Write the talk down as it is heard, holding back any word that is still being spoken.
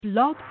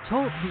Blog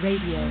Talk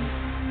Radio.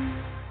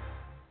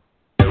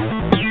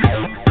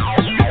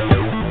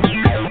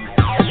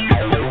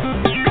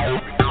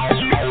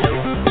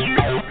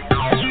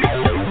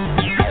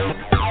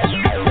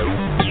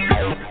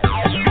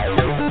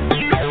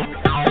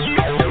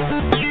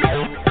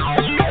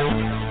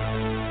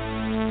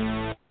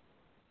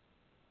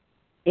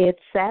 It's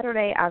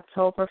Saturday,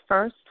 October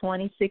 1st,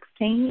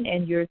 2016,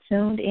 and you're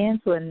tuned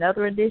in to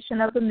another edition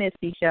of the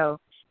Missy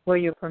Show, where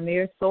your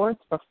premier source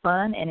for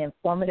fun and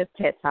informative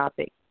pet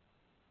topics.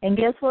 And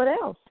guess what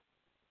else?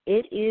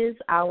 It is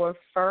our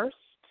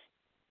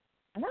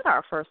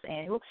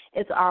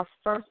it's our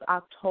first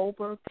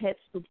October Pet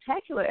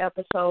Spooktacular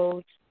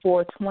episode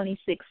for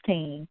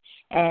 2016.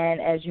 And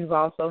as you've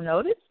also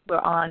noticed, we're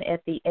on at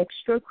the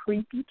extra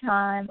creepy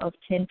time of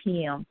 10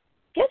 p.m.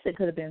 Guess it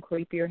could have been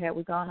creepier had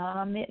we gone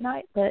on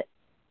midnight, but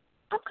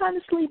I'm kind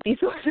of sleepy,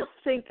 so I don't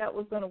think that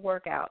was going to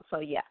work out. So,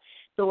 yeah.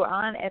 So we're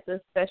on at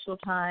the special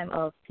time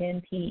of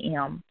 10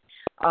 p.m.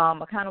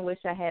 I kind of wish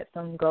I had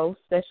some ghost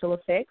special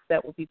effects.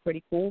 That would be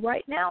pretty cool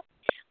right now.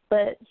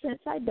 But since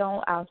I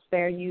don't, I'll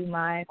spare you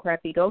my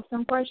crappy ghost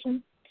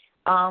impression.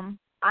 I'm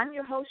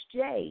your host,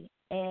 Jay,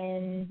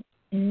 and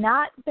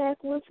not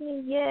back with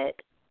me yet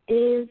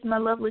is my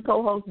lovely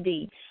co-host,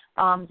 Dee.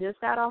 Just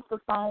got off the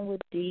phone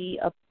with Dee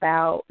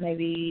about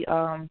maybe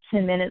 10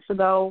 minutes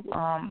ago.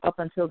 Up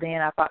until then,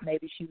 I thought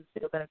maybe she was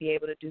still going to be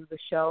able to do the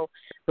show,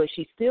 but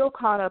she's still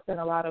caught up in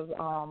a lot of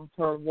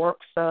her work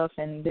stuff,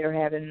 and they're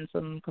having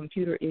some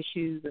computer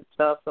issues and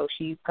stuff, so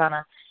she's kind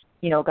of,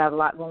 got a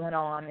lot going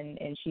on,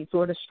 and she's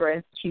sort of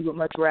stressed. She would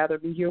much rather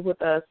be here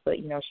with us, but,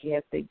 she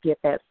has to get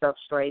that stuff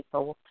straight.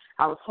 So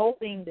I was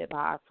hoping that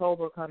by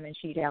October coming,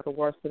 she'd have the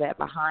worst of that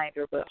behind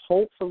her, but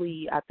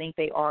hopefully I think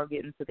they are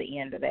getting to the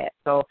end of that.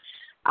 So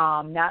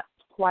not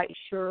quite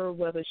sure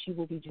whether she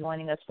will be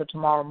joining us for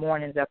tomorrow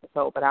morning's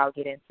episode, but I'll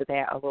get into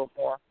that a little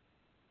more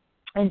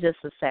in just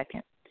a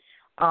second.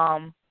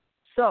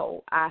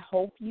 So I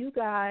hope you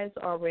guys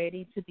are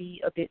ready to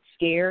be a bit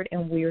scared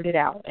and weirded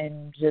out,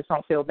 and just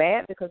don't feel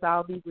bad because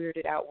I'll be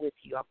weirded out with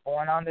you. I'm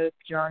going on the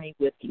journey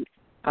with you.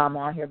 I'm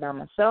on here by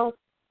myself.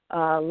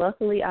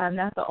 Luckily, I'm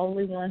not the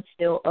only one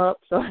still up,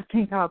 so I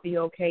think I'll be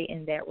okay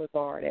in that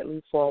regard, at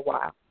least for a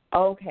while.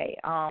 Okay,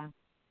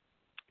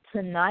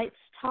 tonight's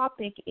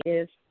topic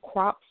is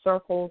crop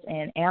circles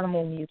and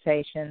animal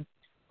mutations.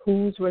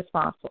 Who's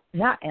responsible?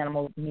 Not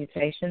animal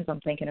mutations. I'm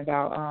thinking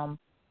about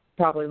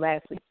probably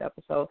last week's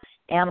episode,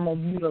 animal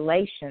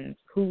mutilations,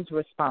 who's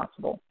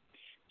responsible.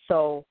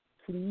 So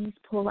please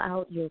pull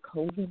out your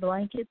cozy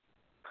blankets,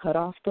 cut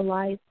off the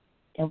lights,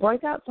 and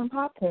break out some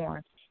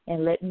popcorn,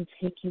 and let me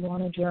take you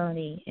on a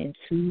journey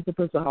into the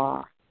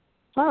bizarre.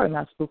 Sorry,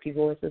 my spooky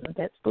voice isn't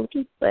that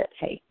spooky, but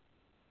hey,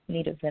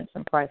 need a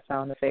Vincent Price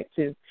sound effect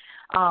too.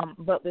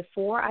 But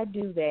before I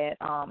do that,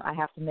 I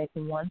have to make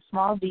one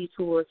small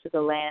detour to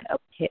the land of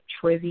pet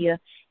trivia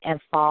and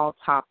fall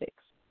topics.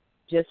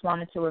 Just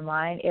wanted to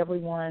remind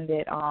everyone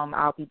that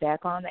I'll be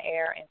back on the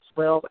air in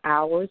 12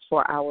 hours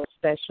for our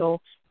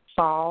special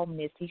fall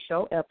Missy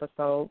Show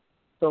episode.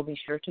 So be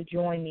sure to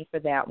join me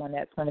for that one.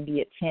 That's going to be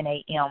at 10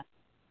 a.m.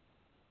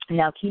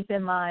 Now, keep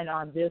in mind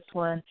on this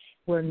one,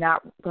 we're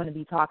not going to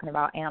be talking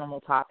about animal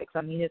topics.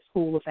 I mean, it's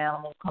cool if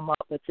animals come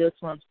up, but this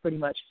one's pretty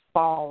much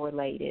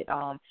fall-related.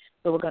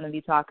 So we're going to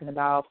be talking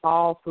about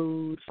fall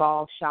food,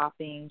 fall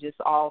shopping, just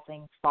all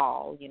things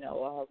fall,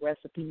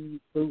 recipes,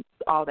 fruits,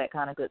 all that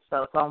kind of good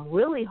stuff. So I'm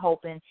really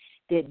hoping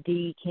that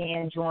Dee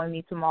can join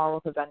me tomorrow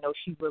because I know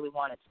she really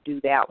wanted to do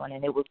that one,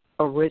 and it was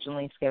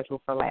originally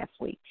scheduled for last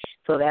week.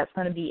 So that's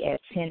going to be at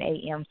 10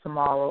 a.m.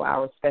 tomorrow,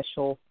 our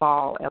special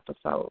fall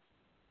episode.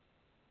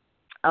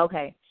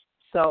 Okay,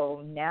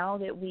 so now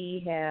that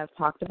we have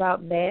talked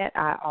about that,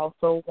 I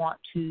also want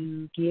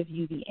to give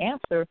you the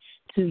answer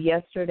to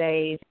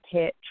yesterday's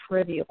pet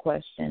trivia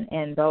question.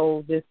 And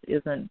though this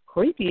isn't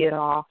creepy at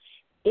all,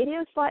 it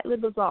is slightly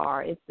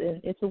bizarre.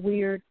 It's a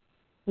weird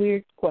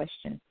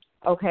question.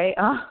 Okay,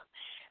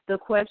 the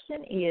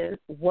question is,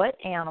 what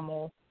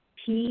animal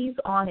pees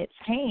on its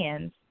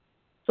hands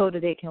so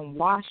that it can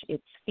wash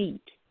its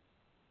feet?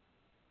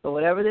 So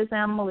whatever this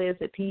animal is,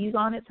 it pees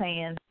on its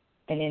hands,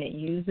 and then it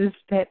uses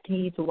that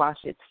pee to wash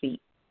its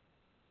feet.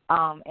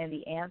 And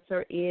the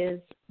answer is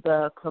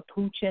the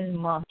capuchin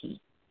monkey.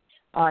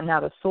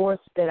 Now, the source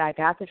that I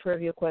got the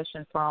trivia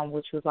question from,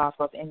 which was off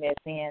of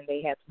MSN,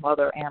 they had some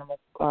other animal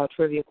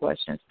trivia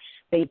questions.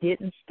 They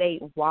didn't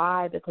state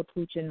why the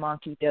capuchin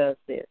monkey does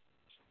this.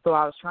 So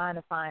I was trying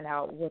to find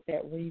out what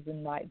that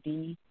reason might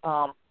be.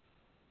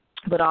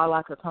 But all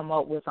I could come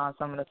up with on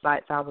some of the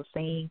sites I was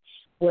seeing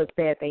was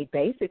that they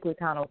basically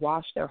kind of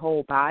wash their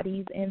whole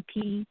bodies in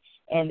pee,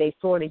 and they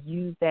sort of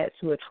use that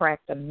to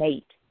attract a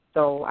mate.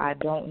 So I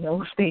don't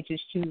know if they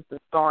just choose to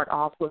start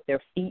off with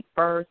their feet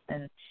first,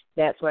 and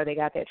that's where they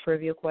got that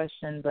trivia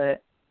question.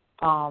 But,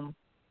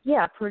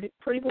 yeah,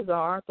 pretty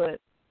bizarre,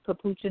 but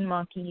capuchin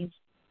monkeys,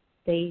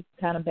 they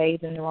kind of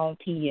bathe in their own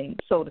pee, and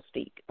so to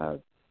speak,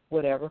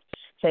 whatever,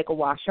 take a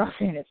wash off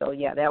in it. So,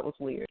 yeah, that was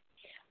weird.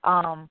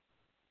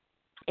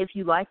 If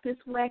you like this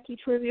wacky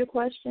trivia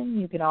question,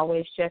 you can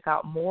always check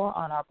out more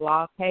on our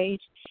blog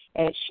page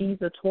at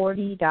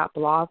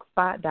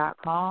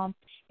she'sauthority.blogspot.com.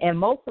 And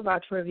most of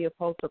our trivia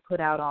posts are put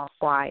out on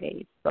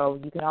Fridays, so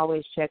you can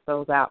always check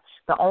those out.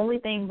 The only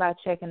thing by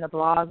checking the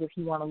blog, if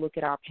you want to look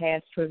at our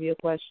past trivia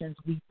questions,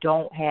 we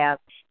don't have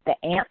the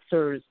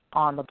answers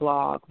on the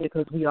blog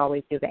because we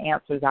always give the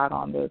answers out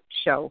on the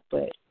show.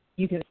 But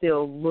you can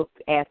still look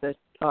at the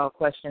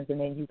questions, and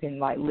then you can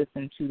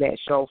listen to that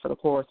show for the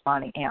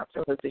corresponding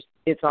answer because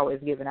it's always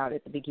given out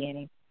at the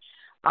beginning.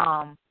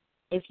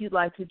 If you'd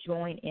like to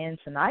join in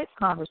tonight's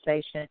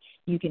conversation,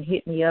 you can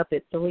hit me up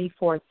at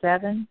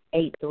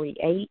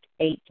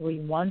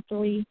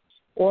 347-838-8313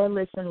 or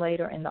listen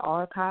later in the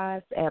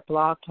archives at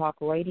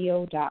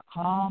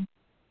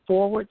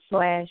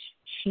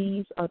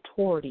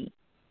blogtalkradio.com/she'sauthority.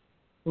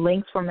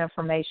 Links from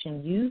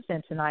information used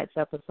in tonight's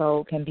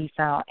episode can be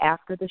found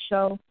after the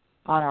show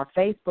on our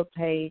Facebook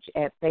page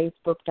at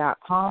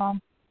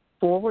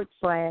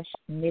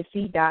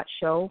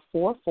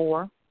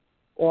facebook.com/missy.show44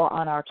 or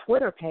on our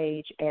Twitter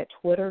page at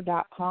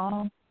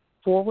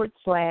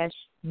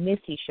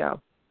twitter.com/Missy Show.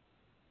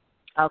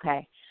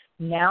 Okay,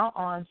 now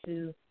on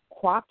to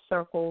crop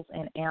circles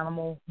and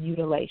animal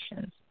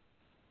mutilations.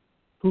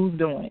 Who's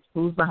doing it?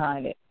 Who's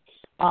behind it?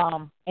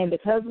 And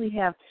because we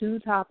have two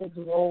topics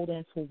rolled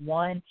into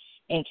one,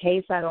 in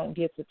case I don't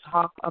get to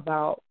talk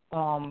about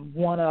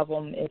one of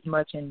them as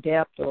much in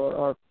depth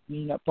or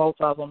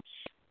both of them,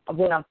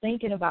 what I'm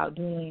thinking about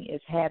doing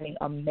is having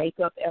a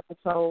makeup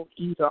episode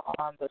either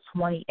on the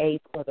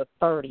 28th or the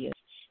 30th,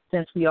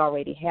 since we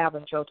already have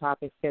a show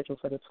topic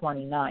scheduled for the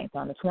 29th.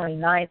 On the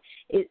 29th,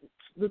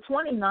 the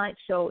 29th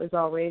show is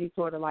already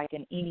sort of like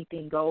an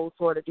anything goes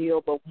sort of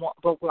deal, but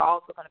we're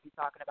also going to be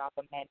talking about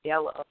the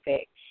Mandela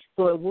effect.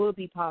 So it would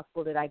be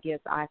possible that I guess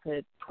I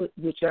could put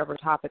whichever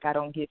topic I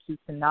don't get to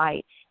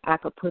tonight, I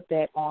could put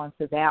that on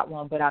to that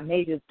one, but I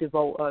may just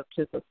devote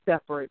just a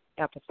separate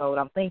episode.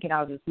 I'm thinking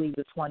I'll just leave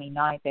the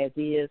 29th as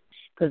is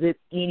because it's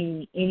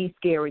any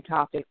scary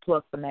topic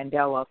plus the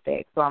Mandela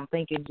effect. So I'm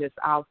thinking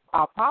I'll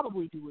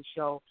probably do a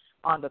show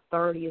on the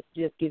 30th,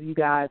 just give you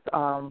guys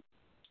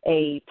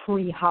a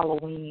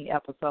pre-Halloween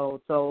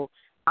episode. So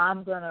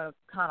I'm going to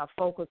kind of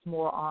focus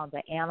more on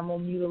the animal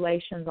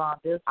mutilations on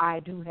this. I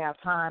do have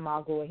time.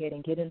 I'll go ahead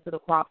and get into the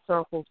crop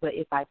circles, but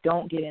if I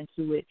don't get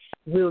into it,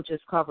 we'll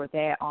just cover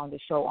that on the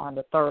show on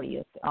the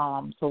 30th.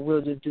 So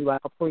we'll just do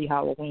like a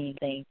pre-Halloween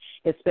thing,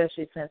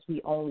 especially since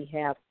we only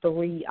have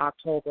 3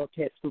 October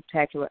Pet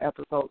Spooktacular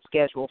episodes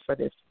scheduled for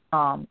this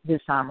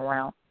time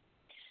around.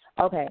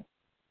 Okay.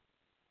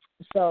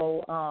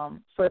 So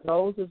for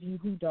those of you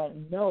who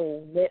don't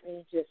know, let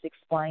me just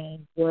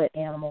explain what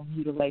animal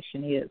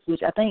mutilation is,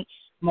 which I think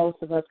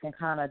most of us can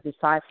kind of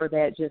decipher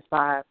that just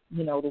by,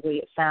 the way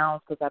it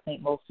sounds, because I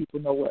think most people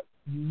know what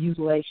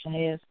mutilation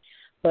is.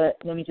 But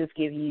let me just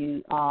give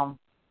you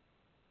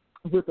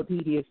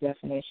Wikipedia's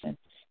definition.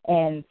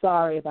 And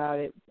sorry about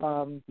it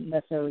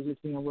necessarily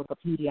just being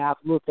Wikipedia. I've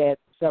looked at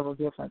several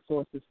different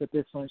sources, but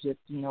this one's just,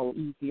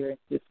 easier.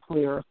 It's just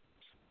clearer.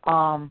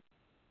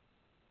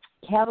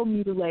 Cattle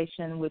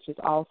mutilation, which is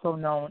also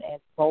known as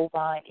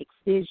bovine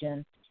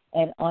excision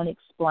and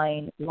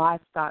unexplained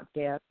livestock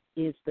death,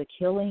 is the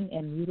killing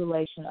and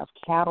mutilation of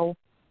cattle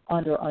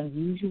under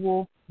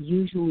unusual,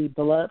 usually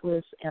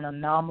bloodless, and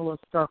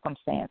anomalous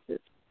circumstances.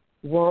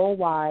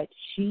 Worldwide,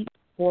 sheep,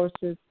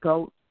 horses,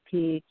 goats,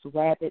 pigs,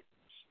 rabbits,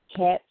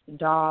 cats,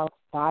 dogs,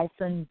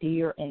 bison,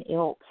 deer, and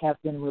elk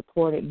have been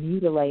reported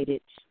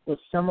mutilated with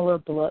similar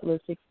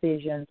bloodless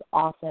excisions,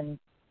 often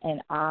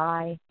an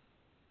eye,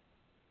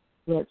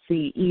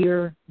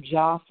 ear,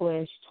 jaw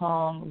flesh,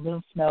 tongue,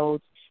 lymph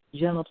nodes,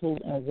 genitals,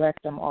 and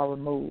rectum are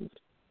removed.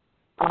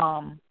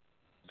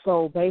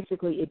 So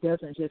basically it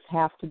doesn't just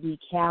have to be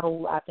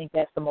cattle. I think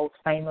that's the most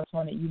famous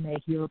one that you may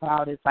hear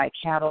about is like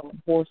cattle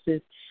and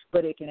horses,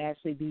 but it can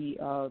actually be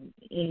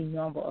any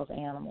number of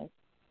animals.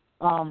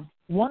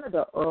 One of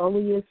the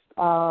earliest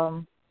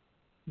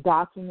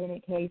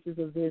documented cases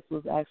of this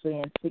was actually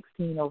in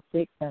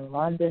 1606 in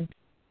London,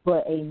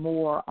 but a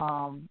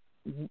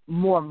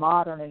more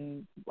modern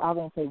and I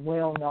won't say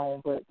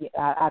well-known, but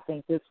I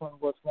think this one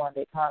was one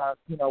that kind of,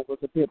 was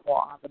a bit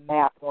more on the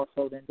map more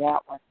so than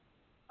that one.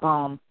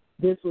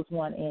 This was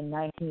one in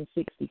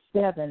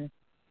 1967,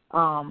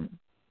 and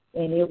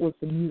it was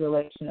the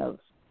mutilation of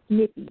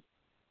Snippy.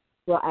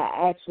 Well,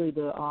 actually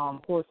the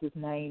horse's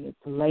name is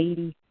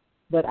Lady,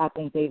 but I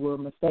think they were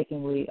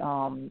mistakenly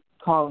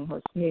calling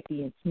her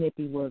Snippy, and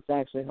Snippy was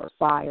actually her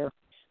sire.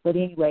 But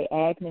anyway,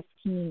 Agnes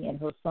King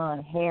and her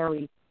son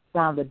Harry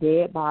found the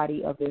dead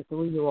body of their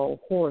 3-year-old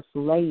horse,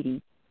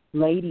 Lady.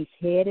 Lady's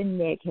head and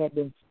neck had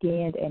been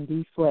skinned and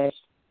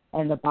defleshed,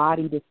 and the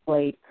body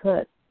displayed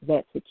cuts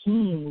that to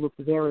King looked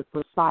very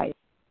precise.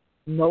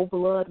 No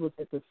blood was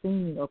at the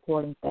scene,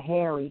 according to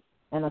Harry,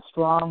 and a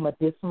strong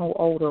medicinal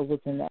odor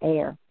was in the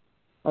air.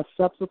 A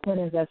subsequent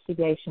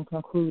investigation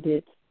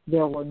concluded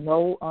there were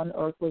no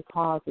unearthly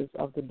causes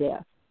of the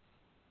death.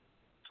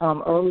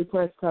 Early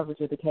press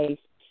coverage of the case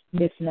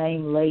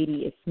misnamed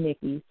Lady as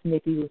Snippy.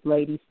 Snippy was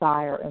Lady's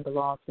sire and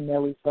belonged to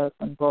Nellie's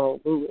husband,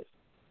 Burl Lewis.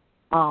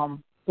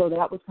 So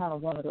that was kind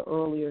of one of the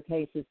earlier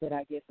cases that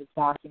I guess is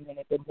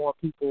documented that more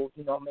people,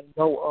 may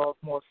know of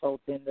more so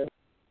than the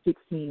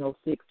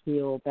 1606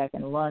 bill back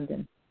in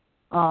London.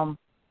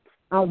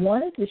 I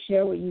wanted to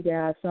share with you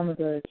guys some of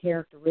the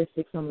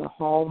characteristics, some of the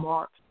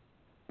hallmarks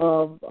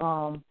of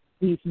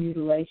these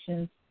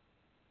mutilations.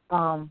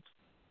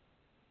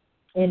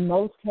 In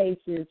most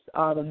cases,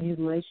 the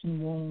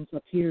mutilation wounds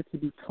appear to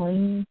be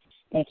clean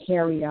and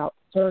carried out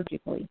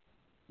surgically.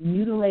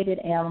 Mutilated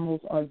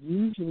animals are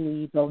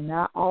usually, though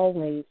not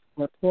always,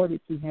 reported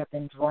to have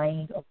been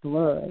drained of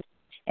blood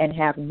and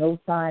have no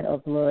sign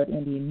of blood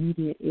in the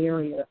immediate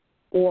area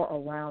or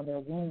around their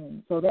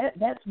wounds. So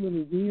that's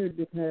really weird,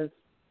 because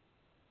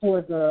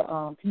for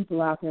the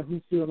people out there who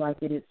feel like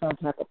it is some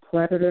type of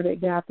predator that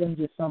got them,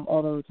 just some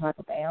other type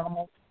of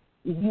animal,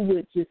 you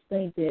would just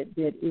think that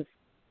if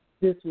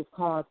this was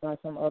caused by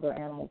some other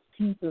animal's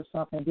teeth or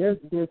something, there's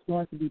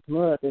going to be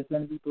blood. There's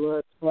going to be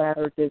blood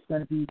splattered. There's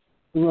going to be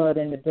blood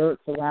in the dirt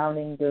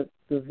surrounding the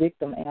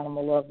victim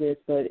animal of this,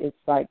 but it's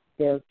like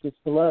they're just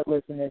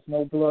bloodless and there's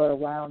no blood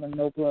around them,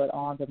 no blood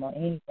on them or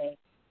anything,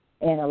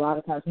 and a lot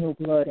of times no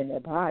blood in their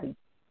body.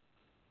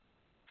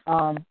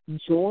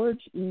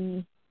 George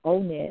E.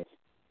 Onett,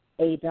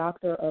 a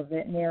doctor of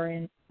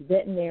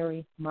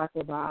veterinary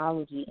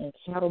microbiology and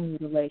cattle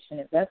mutilation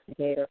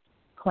investigator,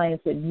 claims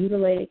that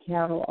mutilated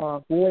cattle are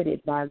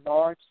avoided by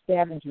large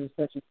scavengers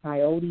such as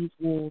coyotes,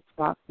 wolves,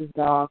 foxes,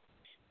 dogs,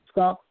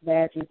 skunks,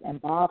 badgers,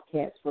 and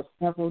bobcats for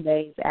several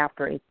days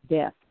after its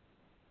death.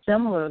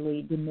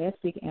 Similarly,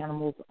 domestic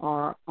animals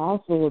are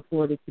also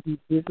reported to be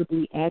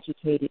visibly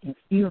agitated and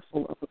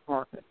fearful of the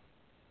carcass.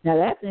 Now,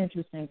 that's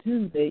interesting,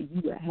 too, that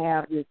you would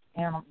have this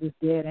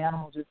dead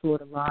animal just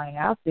sort of lying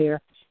out there,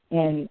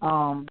 and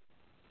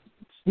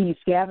these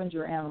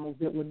scavenger animals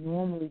that would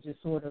normally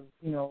just sort of,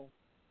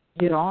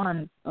 get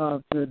on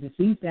the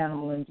deceased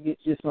animal and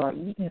just start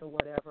eating it or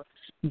whatever,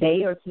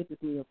 they are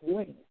typically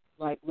avoiding it.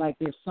 Like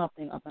there's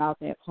something about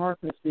that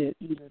carcass that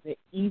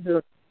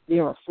either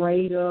they're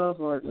afraid of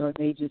or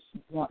they just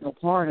want no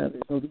part of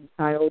it. So these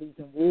coyotes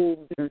and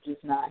wolves, they're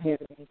just not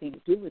having anything to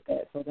do with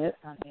that. So that's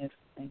kind of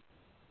interesting.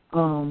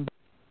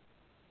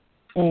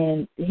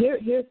 And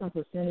here's some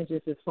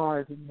percentages as far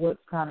as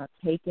what's kind of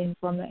taken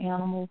from the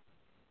animals.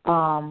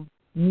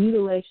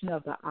 Mutilation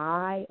of the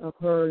eye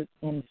occurs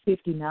in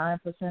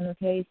 59% of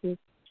cases.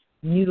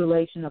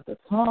 Mutilation of the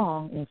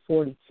tongue in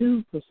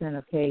 42%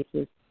 of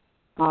cases.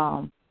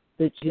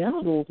 The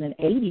genitals in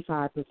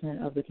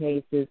 85% of the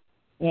cases,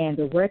 and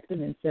the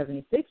rectum in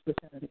 76%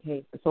 of the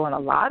cases. So in a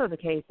lot of the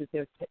cases,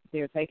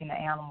 they're taking the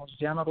animal's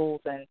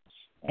genitals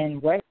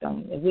and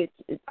rectum, which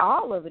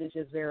all of it is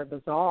just very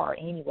bizarre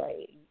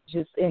anyway.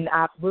 And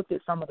I've looked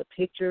at some of the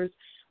pictures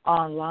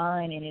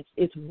online, and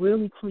it's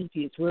really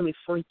creepy. It's really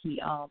freaky.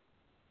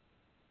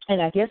 And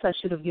I guess I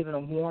should have given a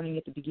warning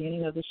at the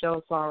beginning of the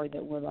show. Sorry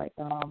that we're like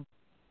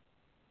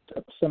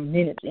some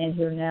minutes in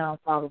here now,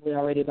 probably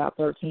already about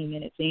 13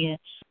 minutes in.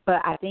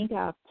 But I think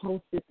I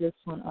posted this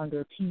one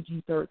under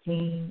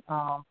PG-13.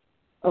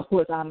 Of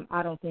course,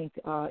 I don't think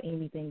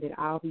anything that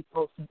I'll be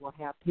posting will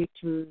have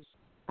pictures.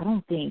 I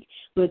don't think.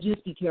 But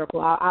just be careful.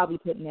 I'll be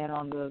putting that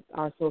on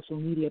our social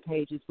media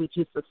pages, which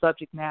is the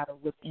subject matter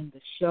within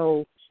the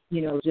show,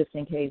 just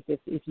in case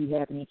if you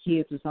have any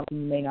kids or something,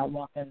 you may not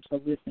want them to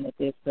listen to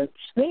this. But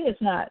I mean,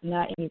 it's not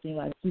anything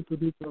like super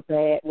duper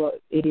bad. Well,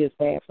 it is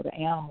bad for the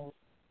animals,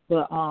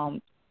 but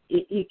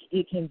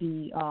it can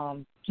be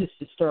just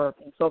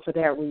disturbing. So for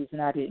that reason,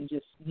 I didn't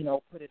just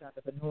put it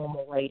under the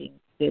normal rating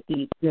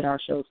that our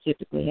shows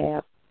typically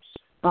have.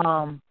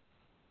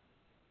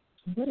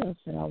 What else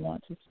did I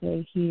want to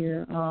say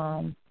here?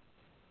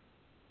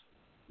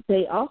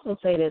 They also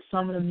say that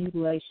some of the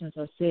mutilations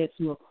are said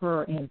to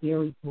occur in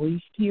very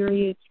brief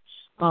periods.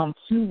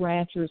 Two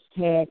ranchers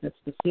tagged a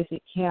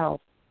specific cow,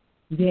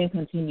 then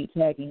continued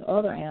tagging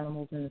other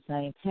animals in the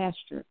same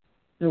pasture.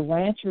 The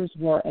ranchers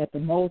were at the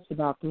most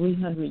about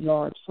 300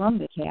 yards from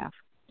the calf.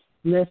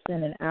 Less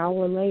than an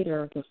hour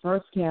later, the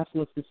first calf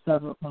was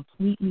discovered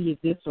completely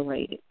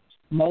eviscerated.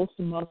 Most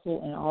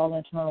muscle and all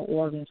internal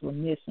organs were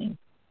missing.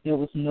 There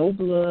was no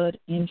blood,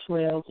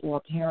 entrails, or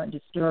apparent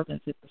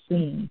disturbance at the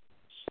scene.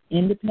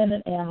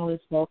 Independent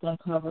analysts both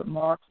uncovered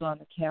marks on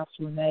the calf's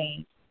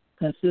remains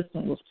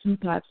consistent with two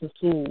types of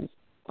tools,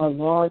 a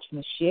large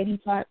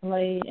machete-type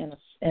blade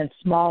and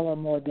smaller,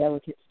 more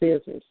delicate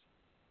scissors.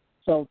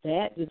 So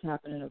that just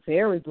happened in a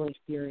very brief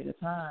period of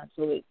time.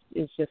 So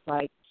it's just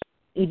like,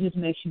 it just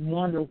makes you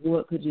wonder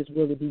what could just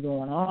really be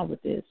going on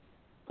with this.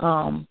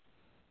 And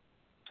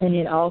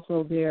then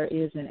also there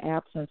is an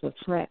absence of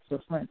tracks or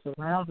prints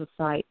around the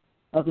site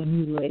of the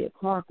mutilated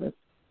carcass.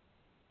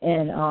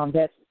 And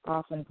that's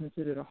often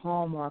considered a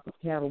hallmark of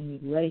cattle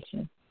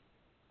mutilation.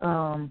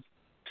 Let's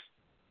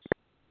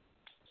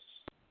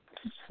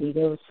see,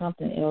 there was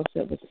something else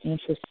that was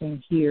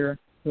interesting here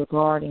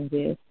regarding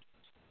this.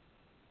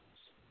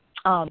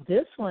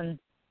 This one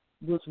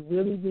was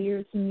really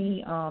weird to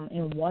me.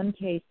 In one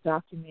case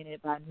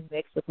documented by New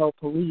Mexico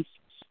police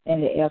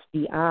and the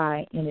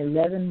FBI, an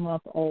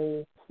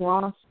 11-month-old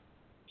cross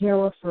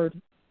Hereford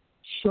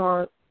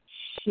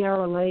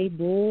Chevrolet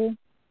Bull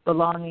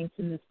belonging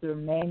to Mr.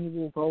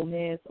 Manuel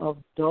Gomez of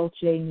Dulce,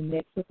 New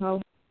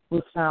Mexico,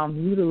 was found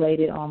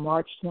mutilated on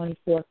March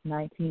 24,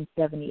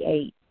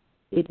 1978.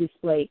 It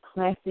displayed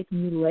classic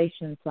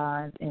mutilation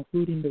signs,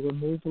 including the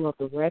removal of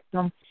the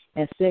rectum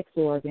and sex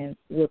organs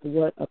with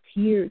what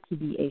appeared to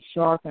be a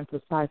sharp and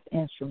precise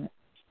instrument,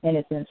 and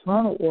its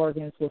internal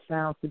organs were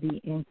found to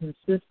be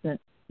inconsistent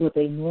with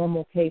a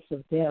normal case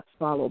of death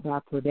followed by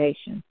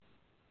predation.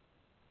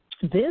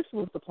 This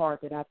was the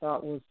part that I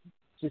thought was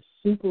just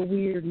super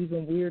weird,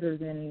 even weirder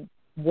than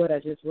what I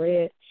just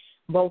read.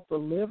 Both the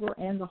liver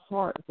and the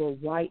heart were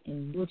white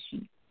and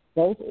mushy.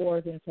 Both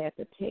organs had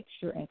the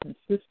texture and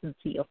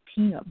consistency of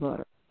peanut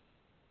butter.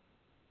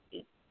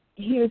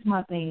 Here's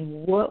my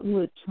thing. What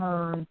would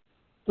turn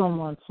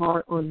someone's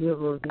heart or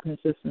liver the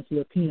consistency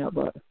of peanut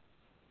butter?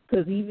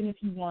 Because even if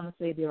you want to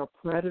say there are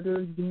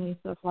predators doing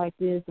stuff like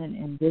this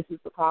and this is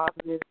the cause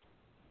of this,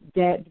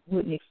 that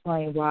wouldn't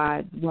explain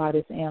why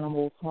this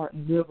animal's heart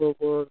and liver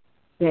were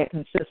that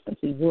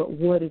consistency.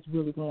 What is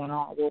really going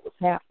on? What was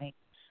happening?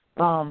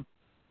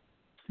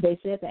 They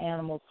said the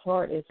animal's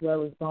heart as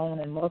well as bone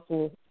and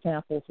muscle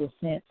samples were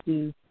sent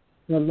to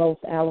the Los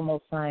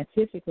Alamos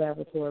Scientific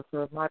Laboratory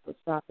for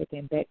microscopic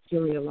and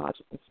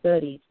bacteriological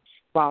studies,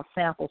 while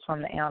samples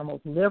from the animal's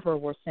liver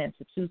were sent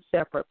to two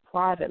separate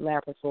private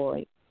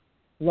laboratories.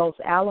 Los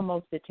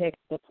Alamos detected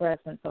the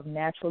presence of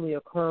naturally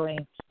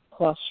occurring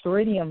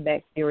Clostridium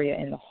bacteria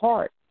in the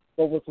heart,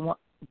 but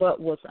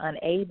was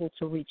unable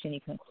to reach any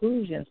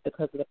conclusions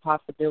because of the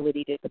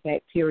possibility that the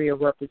bacteria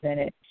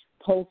represented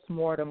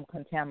post-mortem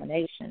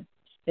contamination.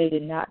 They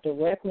did not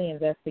directly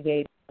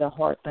investigate the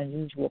heart's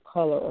unusual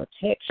color or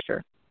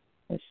texture.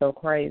 It's so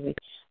crazy.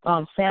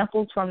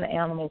 Samples from the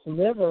animal's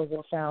liver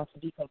were found to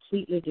be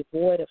completely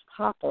devoid of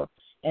copper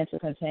and to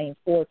contain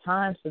 4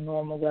 times the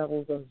normal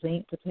levels of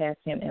zinc,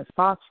 potassium, and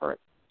phosphorus.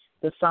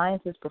 The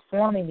scientists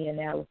performing the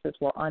analysis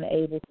were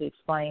unable to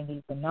explain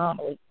these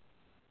anomalies.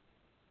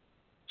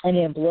 And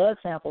then blood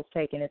samples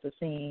taken at the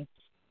scene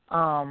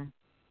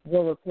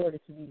were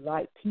reported to be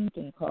light pink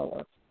in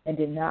color and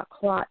did not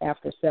clot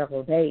after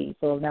several days.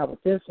 So now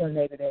with this one,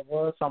 maybe there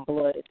was some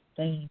blood at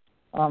the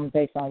scene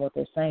based on what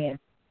they're saying,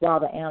 while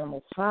the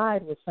animal's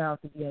hide was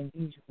found to be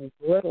unusually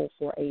brittle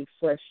for a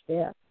fresh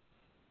death.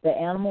 The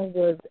animal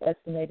was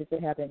estimated to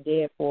have been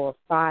dead for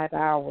 5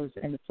 hours,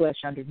 and the flesh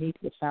underneath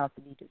was found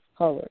to be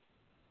discolored.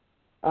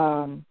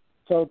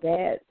 So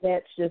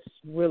that's just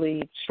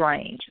really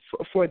strange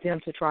for them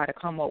to try to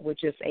come up with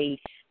just a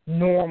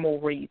normal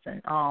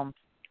reason,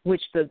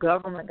 which the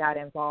government got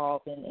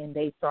involved in, and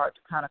they started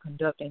kind of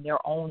conducting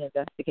their own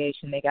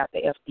investigation. They got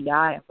the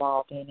FBI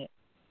involved in it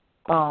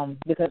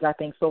because I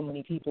think so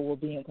many people were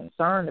being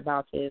concerned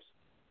about this.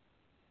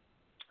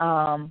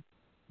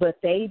 But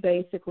they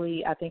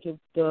basically, I think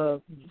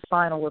the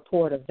final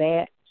report of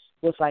that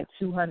was like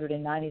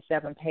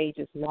 297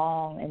 pages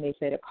long, and they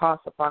said it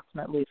cost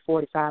approximately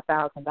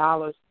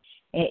 $45,000.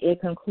 And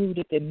it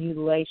concluded that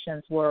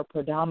mutilations were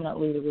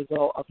predominantly the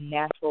result of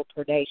natural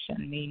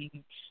predation,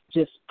 meaning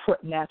just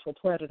natural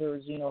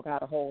predators,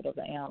 got a hold of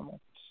the animal.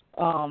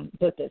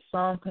 But that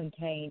some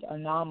contained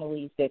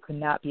anomalies that could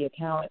not be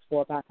accounted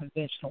for by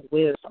conventional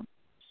wisdom.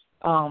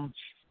 I'm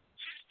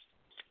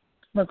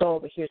going to go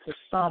over here to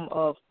some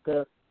of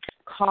the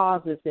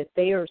causes that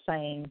they are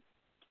saying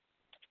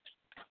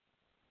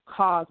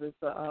causes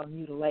the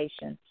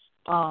mutilation.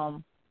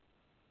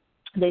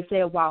 They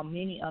said while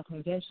many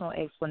unconventional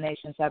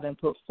explanations have been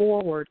put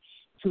forward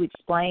to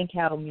explain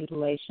cattle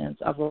mutilations,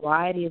 a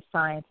variety of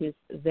scientists,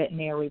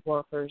 veterinary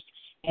workers,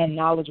 and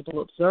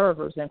knowledgeable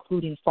observers,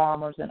 including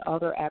farmers and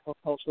other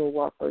agricultural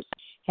workers,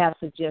 have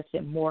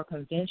suggested more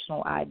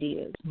conventional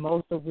ideas,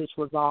 most of which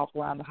revolve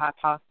around the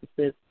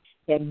hypothesis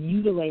that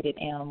mutilated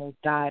animals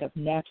died of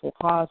natural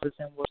causes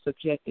and were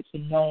subjected to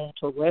known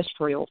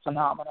terrestrial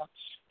phenomena,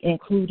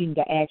 including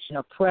the action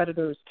of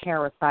predators,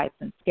 parasites,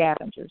 and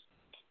scavengers.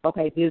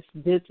 Okay,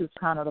 this is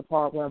kind of the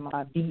part where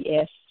my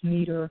BS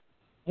meter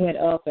went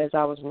up as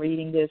I was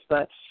reading this,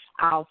 but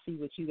I'll see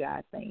what you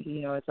guys think.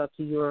 It's up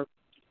to your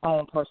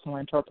own personal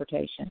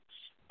interpretation.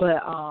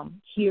 But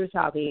here's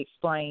how they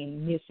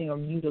explain missing or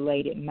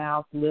mutilated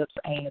mouth, lips,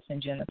 anus,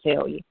 and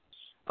genitalia.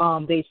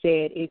 They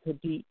said it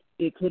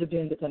could have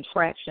been the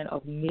contraction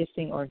of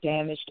missing or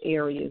damaged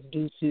areas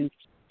due to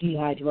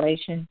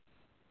dehydration.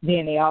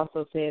 Then they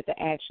also said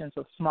the actions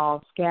of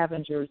small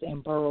scavengers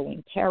and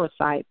burrowing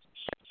parasites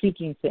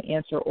seeking to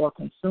enter or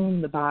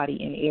consume the body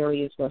in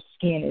areas where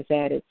skin is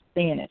at its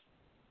thinnest.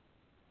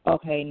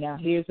 Okay, now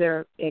here's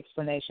their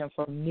explanation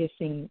for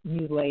missing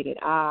mutilated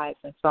eyes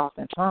and soft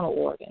internal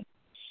organs.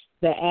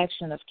 The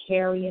action of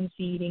carrion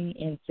feeding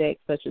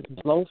insects such as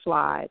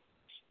blowflies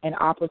and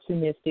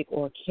opportunistic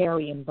or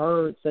carrion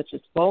birds such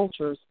as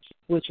vultures,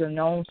 which are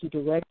known to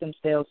direct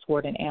themselves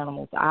toward an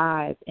animal's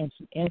eyes and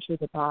to enter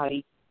the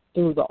body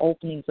through the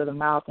openings of the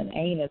mouth and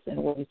anus in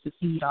order to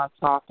feed on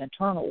soft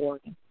internal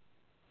organs.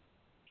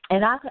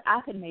 And I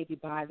could maybe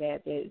buy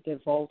that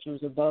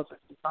vultures or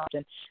buzzards or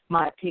something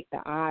might pick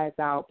the eyes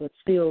out, but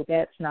still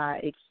that's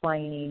not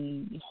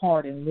explaining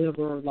heart and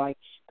liver, like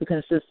the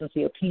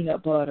consistency of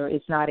peanut butter.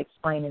 It's not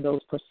explaining those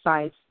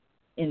precise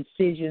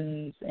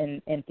incisions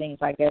and things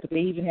like that. But they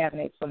even have an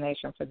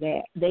explanation for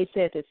that. They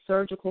said that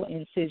surgical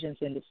incisions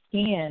in the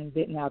skin,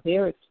 now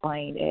they're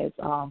explained as,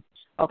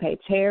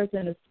 tears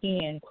in the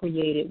skin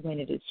created when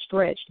it is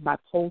stretched by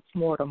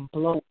postmortem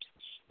bloat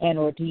and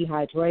or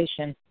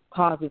dehydration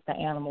causes the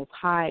animal's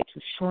hide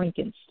to shrink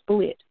and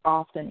split,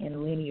 often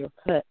in linear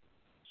cuts.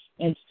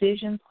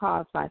 Incisions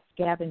caused by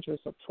scavengers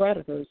or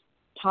predators,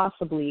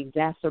 possibly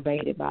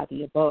exacerbated by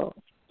the above.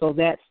 So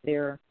that's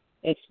their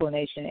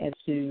explanation as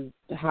to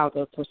how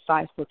the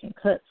precise-looking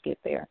cuts get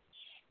there.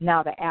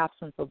 Now, the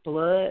absence of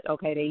blood,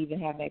 they even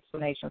have an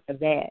explanation for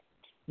that.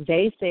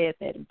 They said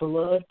that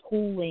blood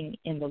pooling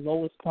in the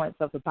lowest points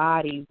of the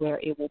body where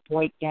it will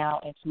break down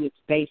into its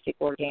basic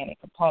organic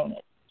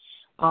components.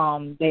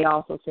 They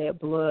also said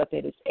blood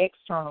that is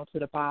external to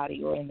the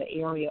body or in the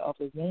area of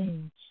the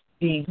wound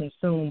being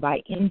consumed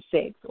by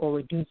insects or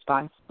reduced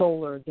by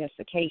solar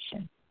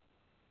desiccation.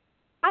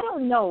 I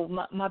don't know.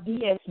 My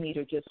BS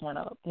meter just went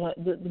up.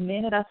 The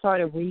minute I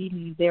started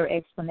reading their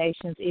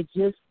explanations, it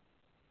just,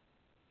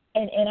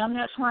 and I'm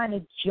not trying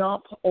to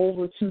jump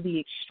over to the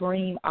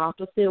extreme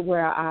opposite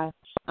where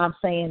I'm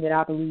saying that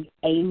I believe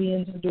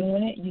aliens are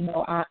doing it.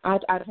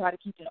 I try to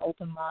keep an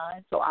open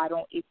mind, so I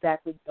don't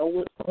exactly know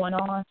what's going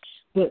on.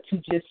 But to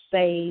just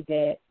say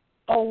that,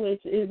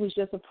 it was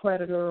just a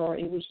predator, or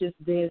it was just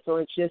this,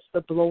 or it's just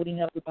the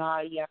bloating of the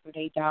body after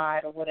they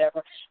died, or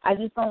whatever. I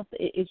just don't.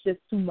 It's just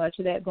too much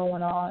of that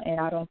going on, and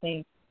I don't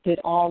think that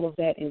all of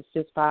that is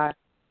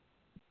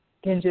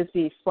can just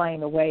be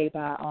explained away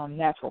by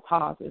natural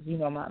causes.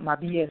 My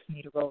BS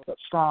meter goes up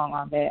strong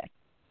on that.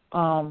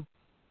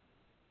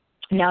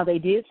 Now, they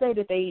did say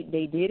that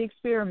they did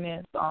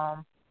experiments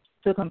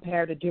to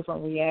compare the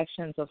different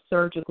reactions of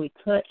surgically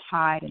cut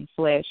hide and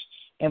flesh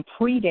and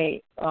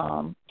predated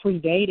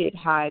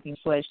hide and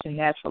flesh to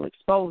natural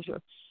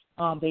exposure.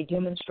 They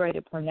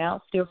demonstrated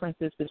pronounced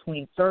differences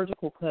between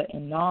surgical cut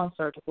and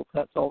non-surgical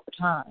cuts over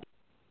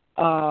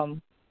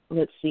time.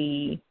 Let's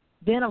see.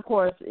 Then, of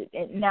course,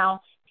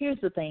 now, here's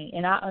the thing,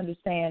 and I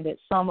understand that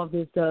some of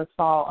this does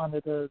fall under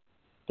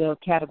the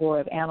category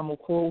of animal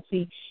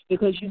cruelty,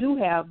 because you do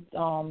have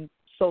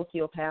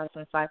sociopaths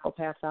and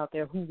psychopaths out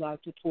there who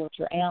like to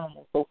torture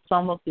animals. So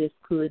some of this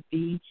could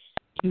be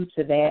due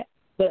to that.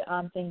 But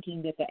I'm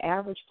thinking that the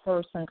average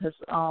person, because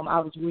I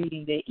was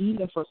reading that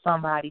even for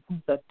somebody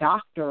who's a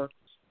doctor,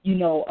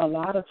 a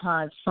lot of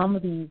times some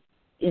of these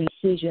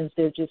incisions,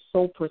 they're just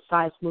so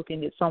precise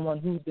looking that someone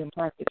who's been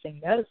practicing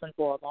medicine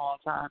for a long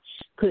time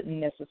couldn't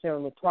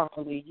necessarily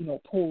properly,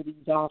 pull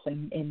these off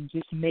and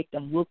just make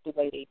them look the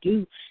way they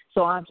do.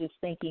 So I'm just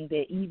thinking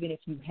that even if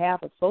you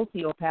have a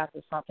sociopath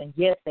or something,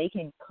 yes, they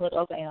can cut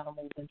up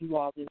animals and do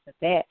all this and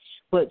that,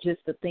 but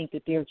just to think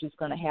that they're just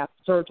going to have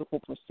surgical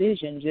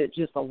precision,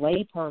 just a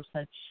lay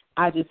person,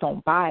 I just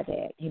don't buy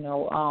that,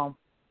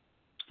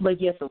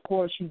 But yes, of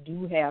course, you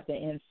do have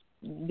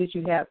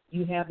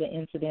you have the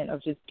incident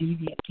of just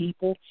deviant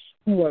people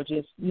who are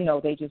just,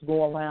 they just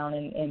go around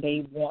and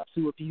they want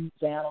to abuse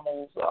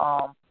animals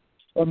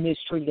or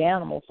mistreat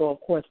animals. So,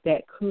 of course,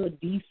 that could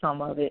be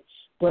some of it.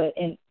 But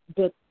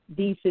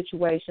these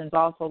situations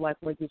also, like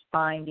we're just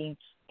finding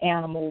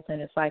animals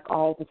and it's like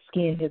all the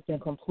skin has been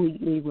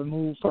completely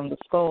removed from the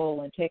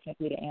skull and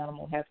technically the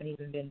animal hasn't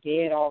even been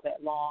dead all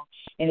that long.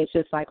 And it's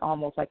just like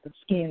almost like the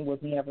skin was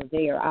never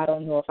there. I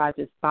don't know if I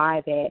just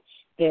buy that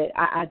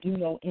I do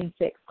know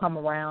insects come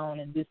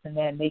around and this and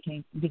that and they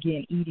can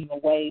begin eating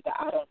away, but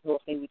I don't know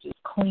if they would just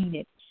clean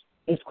it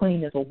as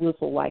clean as a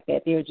whistle like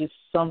that. There are just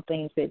some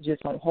things that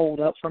just don't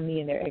hold up for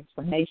me in their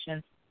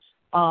explanations.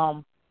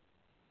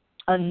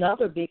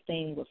 Another big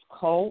thing was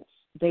cults.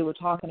 They were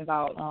talking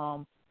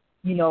about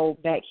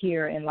back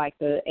here in like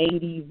the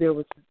 80s, there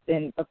was,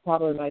 in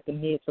probably like the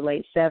mid to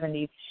late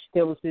 70s,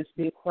 there was this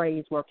big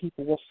craze where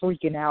people were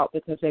freaking out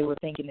because they were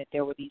thinking that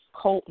there were these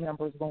cult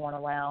members going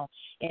around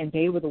and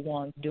they were the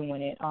ones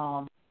doing it.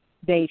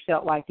 They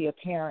felt like the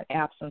apparent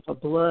absence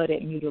of blood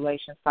at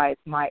mutilation sites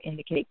might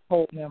indicate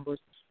cult members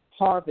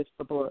harvest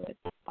the blood.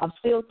 I'm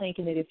still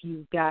thinking that if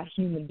you've got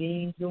human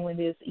beings doing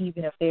this,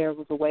 even if there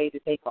was a way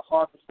that they could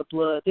harvest the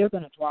blood, they're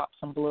going to drop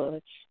some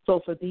blood.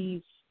 So for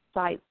these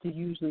sites to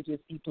usually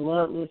just be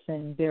bloodless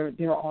and there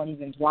aren't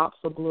even drops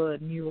of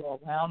blood near or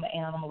around the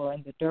animal or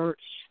in the dirt,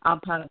 I'm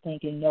kind of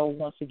thinking, no,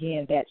 once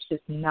again, that's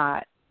just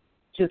not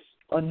just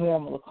a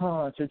normal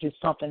occurrence or just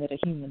something that a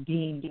human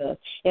being does.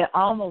 It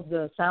almost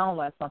does sound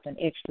like something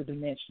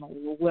extra-dimensional,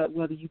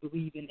 whether you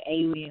believe in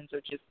aliens or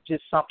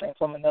just something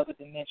from another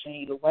dimension.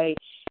 Either way,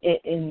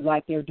 and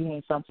like they're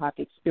doing some type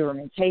of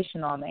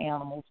experimentation on the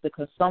animals,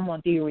 because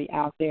someone theory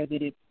out there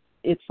that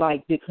it's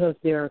like because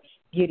they're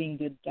getting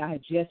the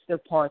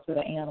digestive parts of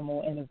the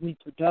animal and the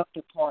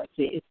reproductive parts,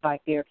 it's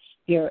like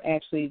they're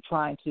actually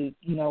trying to,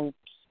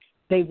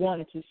 they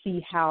wanted to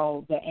see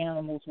how the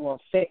animals were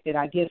affected.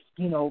 I guess,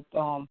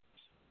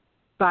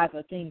 by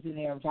the things in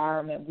their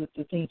environment, with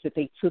the things that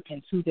they took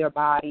into their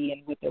body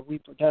and with their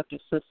reproductive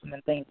system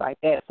and things like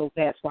that. So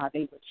that's why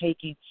they were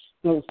taking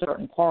those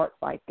certain parts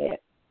like that.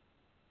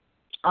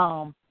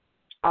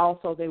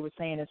 Also, they were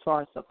saying as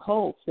far as the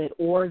cults that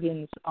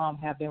organs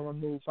have been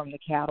removed from the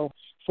cattle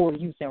for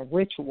use in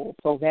rituals.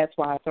 So that's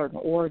why certain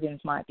organs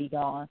might be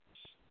gone.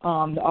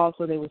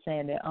 Also, they were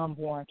saying that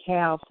unborn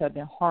calves have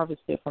been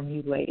harvested from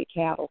mutilated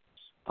cattle.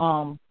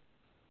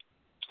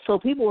 So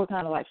people were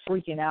kind of like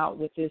freaking out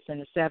with this in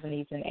the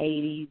 70s and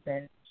 80s,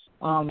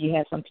 and you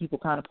had some people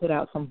kind of put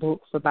out some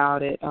books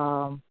about it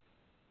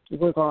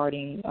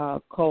regarding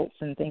cults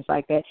and things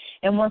like that.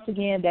 And once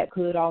again, that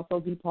could also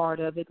be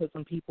part of it, because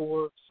some people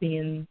were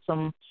seeing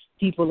some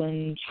people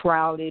in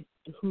shrouded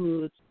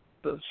hoods,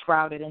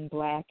 shrouded in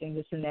black and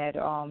this and that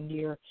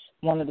near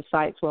one of the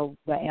sites where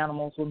the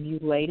animals were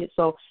mutilated.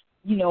 So,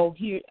 you know,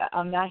 here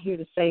I'm not here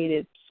to say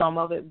that some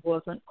of it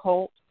wasn't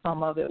cult,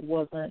 some of it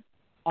wasn't,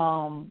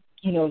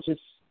 you know, just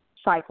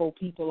psycho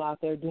people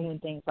out there doing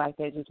things like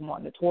that, just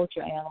wanting to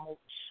torture animals.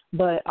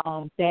 But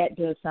that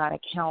does not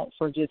account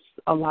for just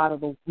a lot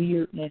of the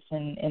weirdness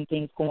and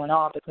things going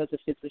on, because if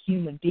it's a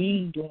human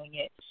being doing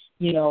it,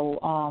 you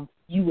know,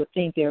 you would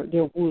think there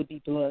would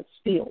be blood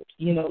spilled.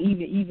 You know,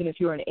 even if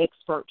you're an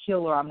expert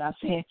killer, I'm not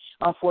saying,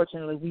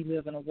 unfortunately, we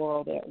live in a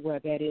world where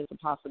that is a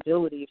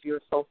possibility if you're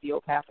a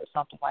sociopath or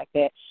something like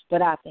that.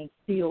 But I think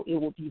still it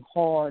would be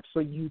hard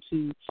for you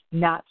to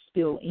not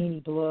spill any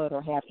blood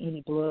or have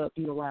any blood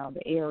be around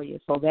the area.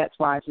 So that's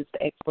why it's just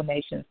the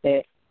explanations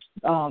that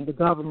the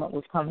government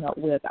was coming up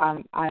with.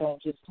 I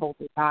don't just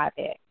totally buy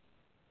that.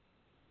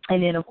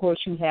 And then, of course,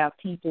 you have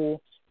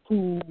people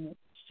who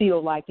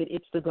feel like that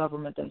it's the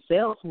government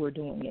themselves who are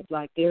doing it,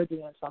 like they're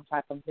doing some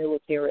type of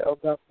military or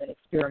government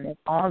experiments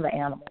on the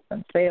animals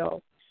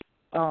themselves.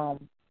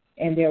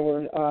 And there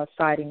were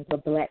sightings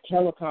of black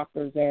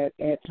helicopters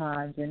at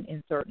times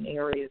in certain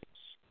areas.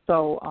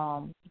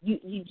 So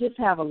you just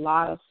have a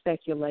lot of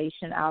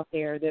speculation out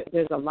there.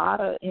 There's a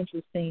lot of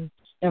interesting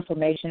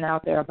information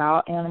out there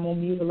about animal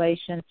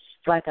mutilation.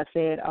 Like I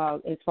said,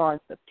 as far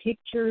as the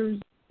pictures,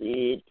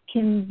 it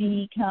can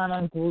be kind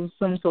of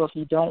gruesome. So if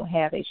you don't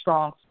have a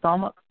strong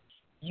stomach,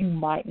 you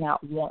might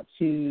not want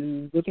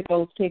to look at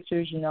those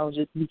pictures. You know,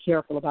 just be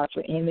careful about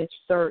your image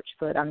search.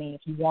 But I mean,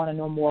 if you want to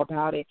know more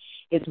about it,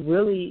 it's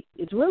really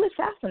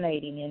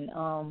fascinating.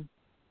 And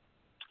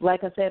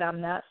like I said,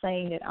 I'm not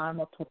saying that I'm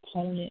a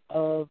proponent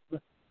of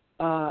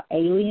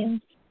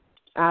aliens.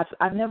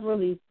 I've never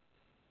really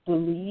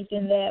believed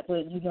in that,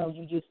 but you know,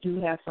 you just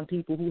do have some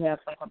people who have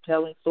some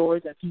compelling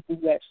stories, and people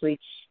who actually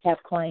have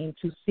claimed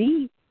to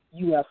see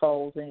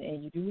UFOs,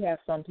 and you do have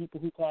some people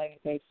who claim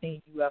that they've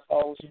seen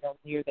UFOs, you know,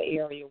 near the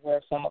area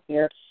where some of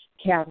their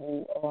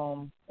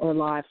cattle or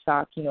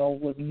livestock, you know,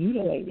 was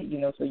mutilated, you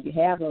know. So you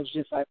have those,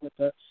 just like with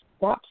the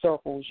crop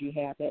circles, you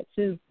have that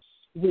too,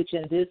 which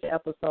in this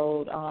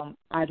episode,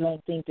 I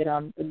don't think that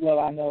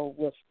I know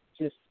with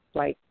just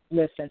like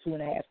less than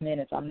 2.5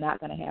 minutes, I'm not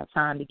going to have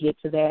time to get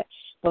to that.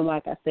 But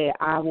like I said,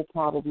 I will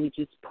probably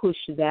just push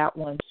that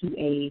one to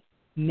a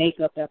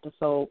makeup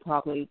episode,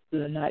 probably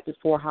the night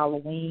before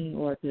Halloween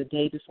or the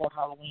day before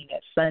Halloween,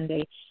 that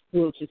Sunday.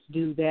 We'll just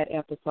do that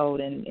episode,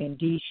 and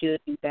Dee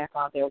should be back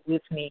on there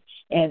with me.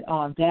 And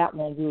on that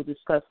one, we'll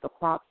discuss the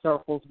crop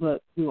circles,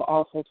 but we'll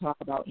also talk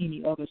about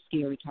any other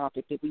scary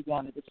topic that we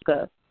want to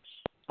discuss.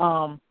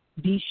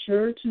 Be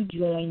sure to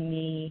join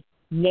me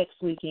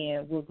next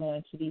weekend. We're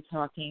going to be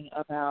talking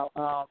about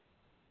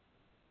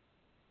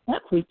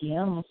not creepy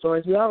animal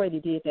stories. We already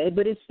did that,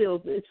 but it's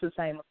the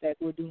same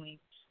effect. We're doing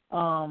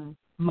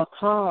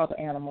macabre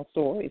animal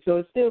stories. So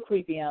it's still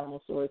creepy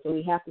animal stories. So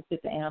we have to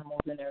fit the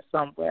animals in there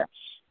somewhere.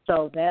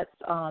 So that's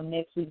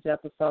next week's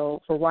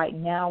episode. For right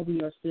now,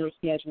 we are still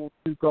scheduled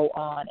to go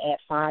on at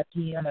 5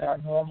 p.m. at our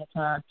normal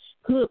time.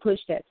 Could push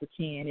that to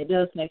 10. It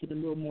does make it a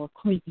little more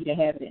creepy to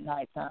have it at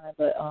nighttime.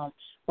 But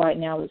right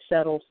now it's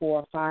settled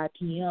for 5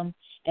 p.m.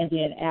 And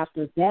then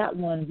after that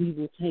one, we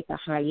will take a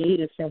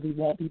hiatus, and we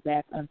won't be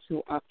back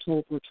until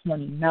October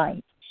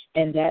 29th.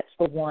 And that's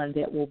the one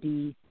that will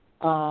be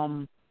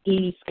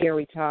any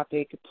scary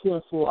topic.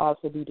 Plus, we'll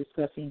also be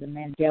discussing the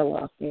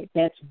Mandela effect.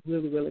 That's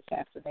really, really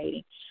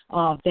fascinating.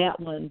 That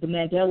one, the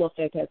Mandela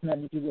effect, has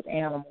nothing to do with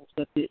animals,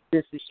 but this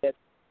is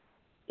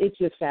it's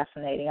just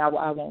fascinating. I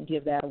won't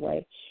give that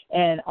away.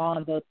 And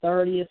on the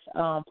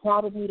 30th,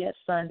 probably that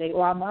Sunday,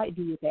 or I might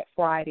do it that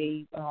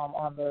Friday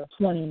on the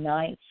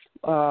 29th,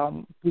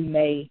 we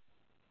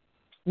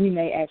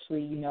may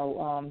actually, you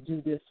know,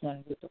 do this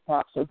one with the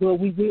props. So, well,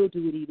 we will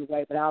do it either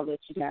way, but I'll let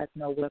you guys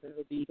know whether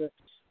it'll be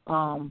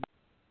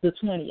the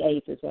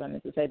 28th is what I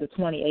meant to say, the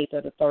 28th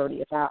or the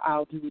 30th.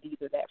 I'll do it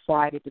either that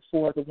Friday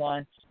before the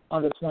one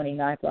on the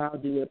 29th, or I'll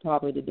do it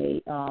probably the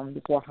day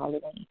before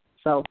Halloween.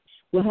 So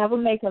we'll have a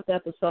makeup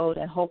episode,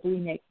 and hopefully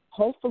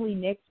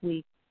next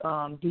week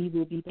Dee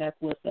will be back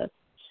with us.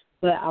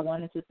 But I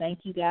wanted to thank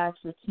you guys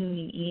for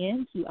tuning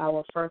in to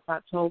our first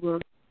October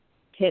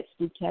Pet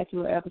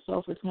Spooktacular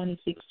episode for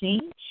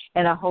 2016,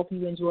 and I hope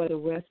you enjoy the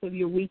rest of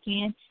your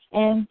weekend.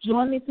 And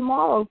join me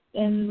tomorrow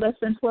in less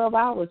than 12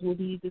 hours. We'll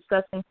be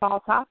discussing fall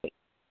topics.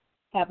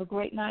 Have a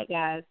great night,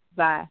 guys.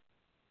 Bye.